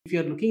If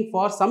you are looking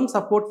for some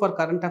support for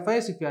current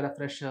affairs, if you are a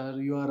fresher,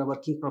 you are a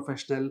working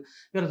professional,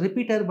 you are a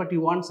repeater, but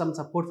you want some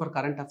support for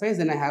current affairs,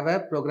 then I have a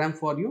program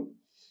for you.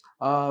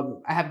 I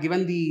have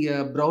given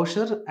the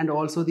brochure and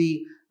also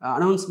the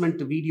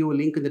announcement video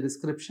link in the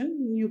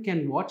description. You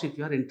can watch if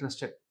you are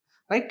interested.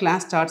 Right,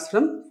 class starts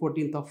from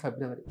 14th of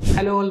February.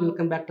 Hello all,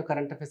 welcome back to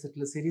Current Affairs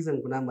series.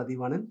 I'm Guna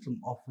Mathivanan from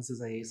Offices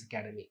IAS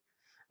Academy.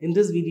 In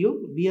this video,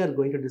 we are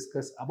going to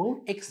discuss about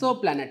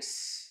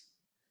exoplanets.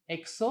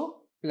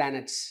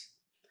 Exoplanets.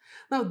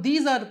 Now,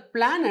 these are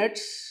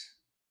planets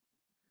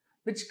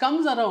which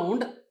comes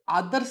around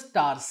other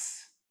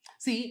stars.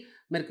 See,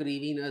 Mercury,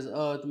 Venus,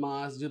 Earth,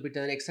 Mars,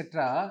 Jupiter,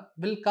 etc.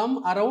 will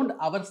come around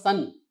our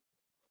sun.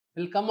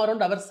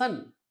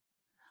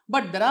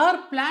 But there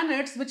are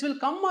planets which will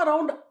come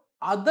around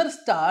other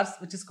stars,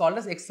 which is called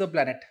as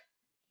exoplanet.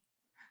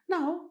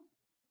 Now,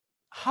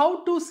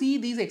 how to see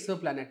these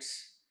exoplanets?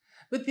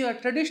 With your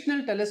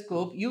traditional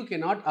telescope, you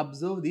cannot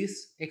observe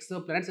these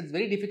exoplanets. It's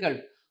very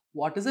difficult.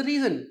 What is the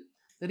reason?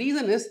 The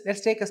reason is,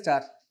 let's take a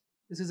star.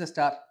 This is a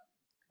star.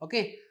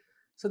 Okay.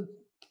 So,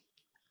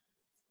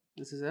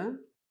 this is a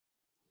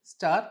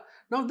star.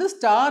 Now, this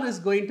star is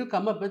going to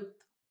come up with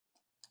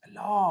a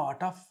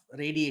lot of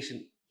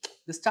radiation.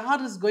 The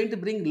star is going to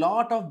bring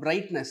lot of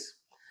brightness.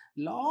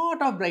 It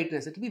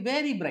will be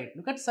very bright.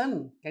 Look at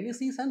sun. Can you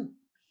see sun?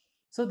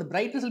 So, the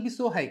brightness will be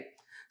so high.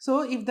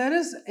 So, if there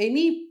is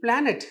any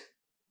planet,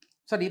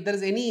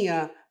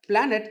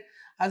 planet,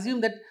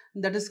 assume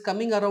that is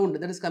coming around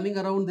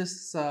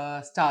this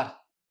star.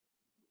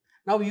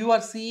 Now, you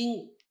are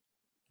seeing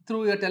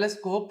through your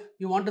telescope,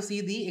 you want to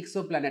see the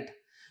exoplanet.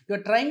 You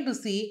are trying to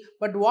see,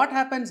 but what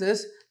happens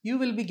is you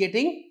will be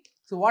getting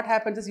a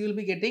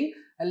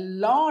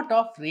lot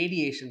of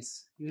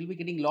radiations.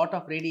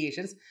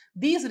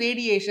 These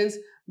radiations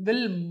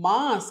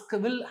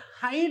will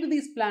hide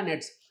these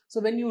planets. So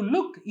when you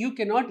look, you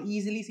cannot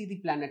easily see the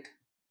planet.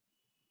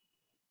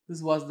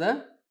 This was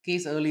the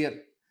case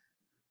earlier.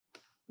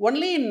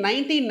 Only in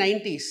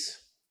 1990s.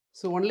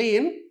 So only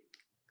in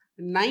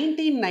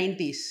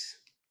 1990s.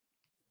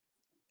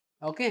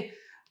 Okay.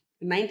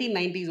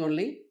 1990s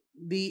only,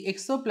 the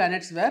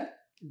exoplanets were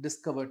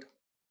discovered.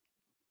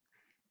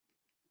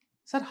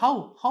 Sir,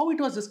 how? How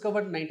it was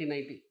discovered in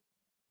 1990?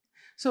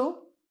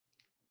 So,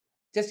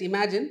 just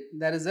imagine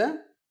there is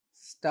a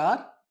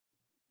star.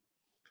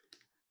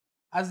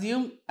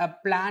 Assume a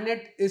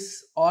planet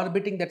is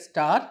orbiting that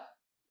star.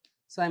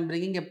 So, I am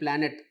bringing a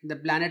planet. The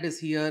planet is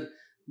here,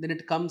 then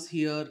it comes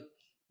here,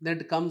 then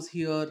it comes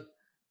here,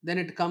 then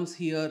it comes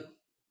here.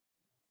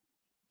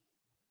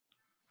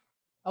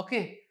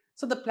 Okay.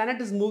 So, the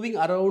planet is moving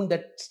around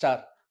that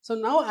star. So,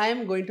 now I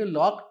am going to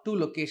lock two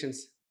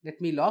locations. Let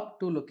me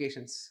lock two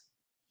locations.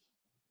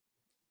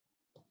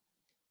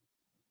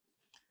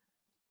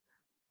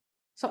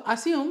 So,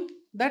 assume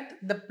that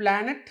the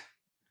planet,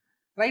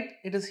 right,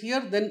 it is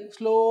here, then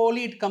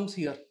slowly it comes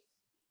here.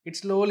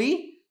 It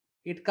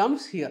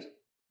comes here.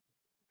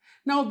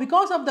 Now,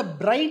 because of the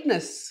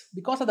brightness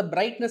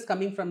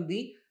coming from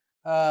the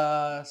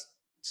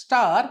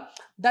star,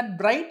 that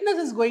brightness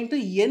is going to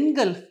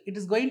engulf. It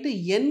is going to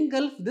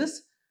engulf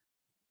this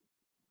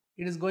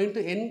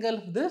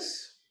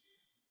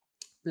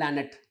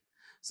planet.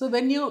 So,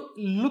 when you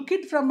look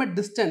it from a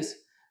distance,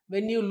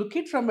 when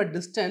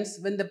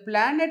the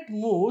planet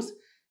moves,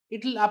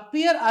 it will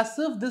appear as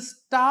if the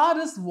star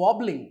is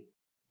wobbling.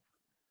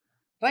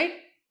 Right?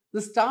 The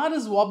star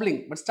is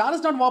wobbling, but star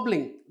is not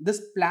wobbling. This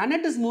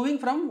planet is moving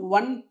from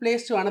one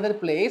place to another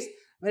place.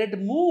 When it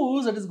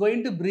moves, it is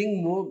going to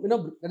bring more,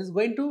 it is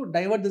going to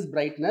divert this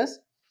brightness.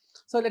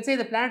 So, let's say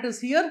the planet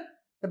is here,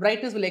 the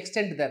brightness will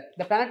extend there.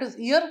 The planet is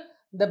here,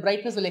 the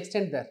brightness will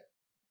extend there.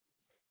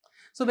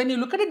 So, when you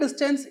look at a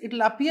distance, it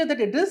will appear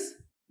that it is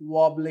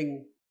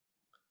wobbling.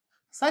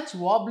 Such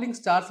wobbling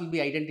stars will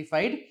be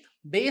identified.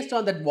 Based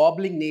on that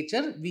wobbling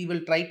nature, we will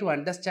try to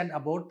understand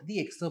about the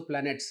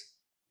exoplanets.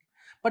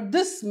 But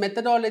this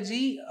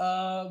methodology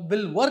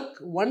will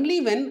work only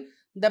when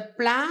the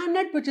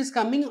planet which is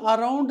coming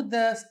around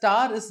the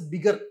star is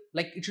bigger,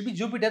 like it should be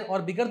Jupiter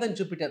or bigger than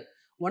Jupiter.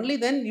 Only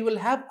then you will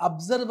have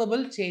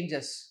observable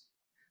changes,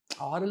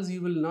 or else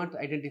you will not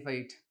identify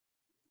it.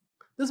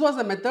 This was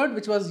the method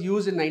which was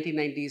used in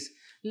 1990s.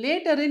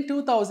 Later in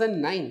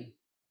 2009,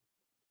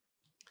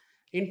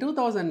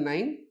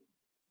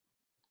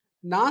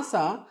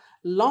 NASA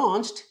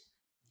launched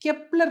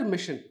Kepler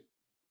mission.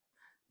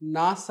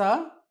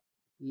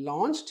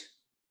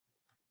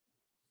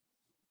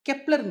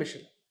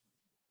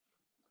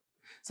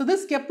 So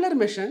this Kepler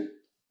mission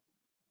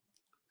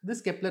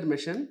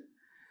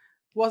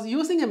was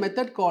using a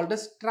method called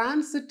as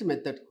transit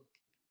method.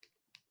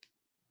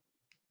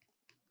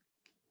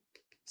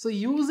 So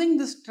using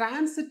this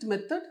transit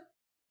method,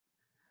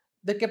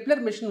 the Kepler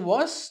mission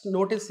was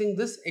noticing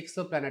this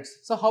exoplanets.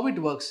 So how it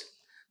works?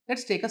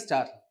 Let's take a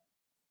star.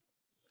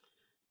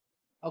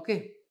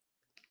 Okay.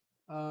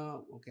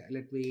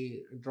 Let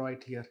me draw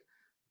it here.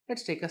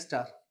 Let's take a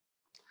star.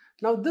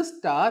 Now this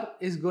star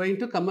is going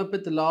to come up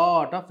with a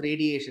lot of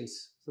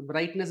radiations. So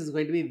brightness is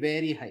going to be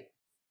very high.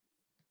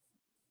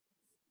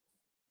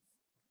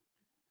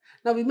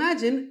 Now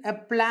imagine a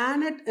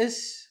planet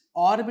is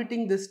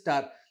orbiting this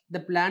star. The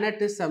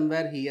planet is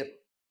somewhere here.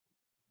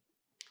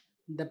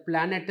 The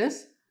planet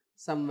is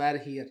somewhere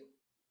here.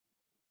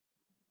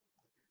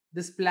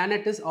 This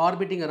planet is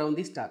orbiting around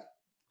the star.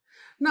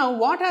 Now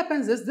what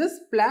happens is, this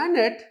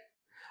planet,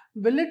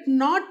 will it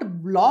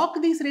not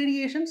block these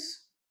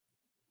radiations?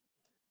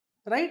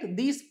 Right?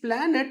 This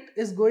planet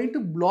is going to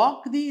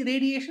block the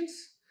radiations.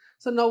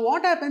 So now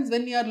what happens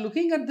when you are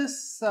looking at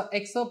this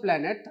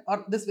exoplanet,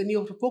 or this, when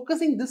you are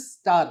focusing this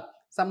star,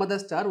 some other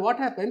star, what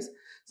happens?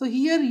 So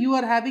here you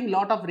are having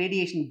lot of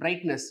radiation,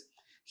 brightness.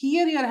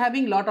 Here you are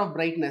having lot of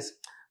brightness.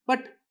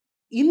 But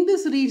in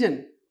this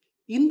region,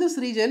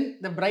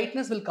 the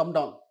brightness will come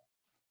down.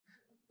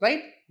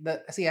 Right?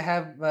 See, I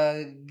have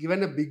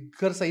given a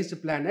bigger sized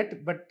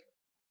planet, but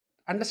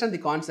understand the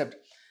concept.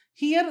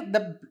 Here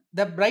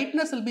the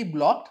brightness will be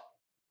blocked.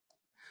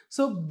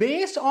 So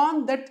based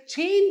on that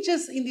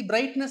changes in the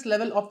brightness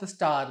level of the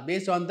star,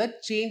 based on the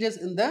changes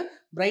in the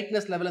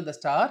brightness level of the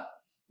star,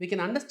 we can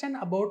understand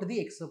about the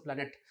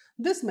exoplanet.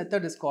 This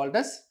method is called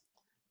as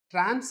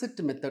transit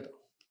method.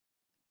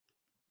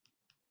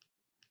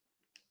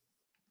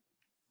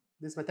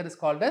 This method is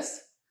called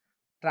as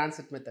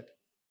transit method.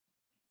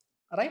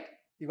 Alright,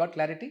 you got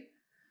clarity?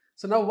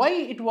 So now why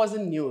it was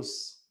in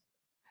news?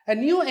 A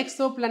new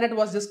exoplanet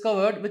was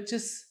discovered which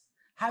is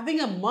having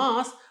a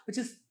mass which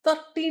is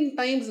 13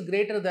 times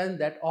greater than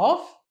that of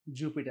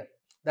Jupiter.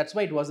 That's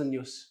why it was in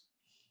news.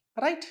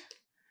 Right?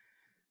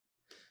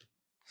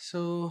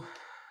 So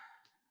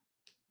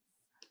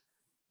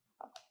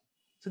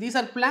these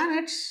are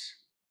planets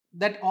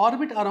that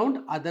orbit around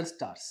other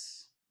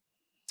stars.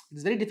 It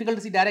is very difficult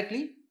to see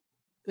directly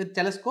with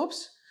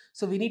telescopes.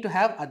 So we need to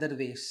have other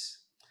ways.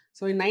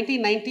 So in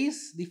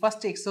 1990s, the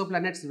first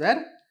exoplanets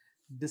were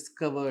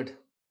discovered.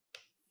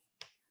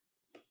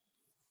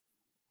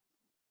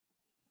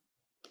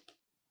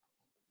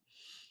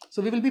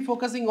 So we will be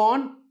focusing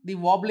on the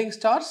wobbling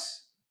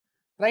stars,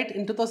 right?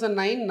 In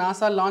 2009,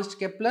 NASA launched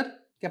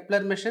Kepler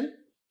mission.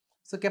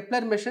 So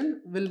Kepler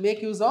mission will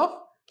make use of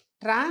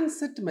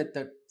transit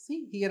method.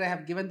 See, here I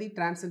have given the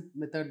transit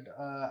method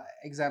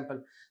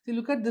example. See,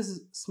 look at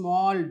this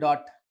small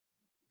dot.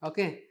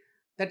 Okay,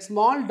 that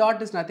small dot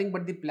is nothing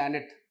but the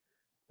planet.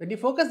 When you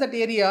focus that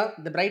area,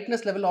 the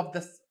brightness level of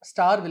the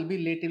star will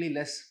be relatively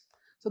less.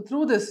 So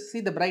through this,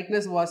 see, the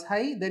brightness was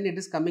high, then it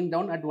is coming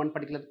down at one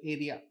particular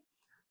area.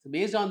 So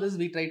based on this,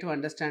 we try to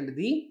understand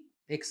the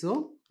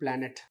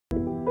exoplanet.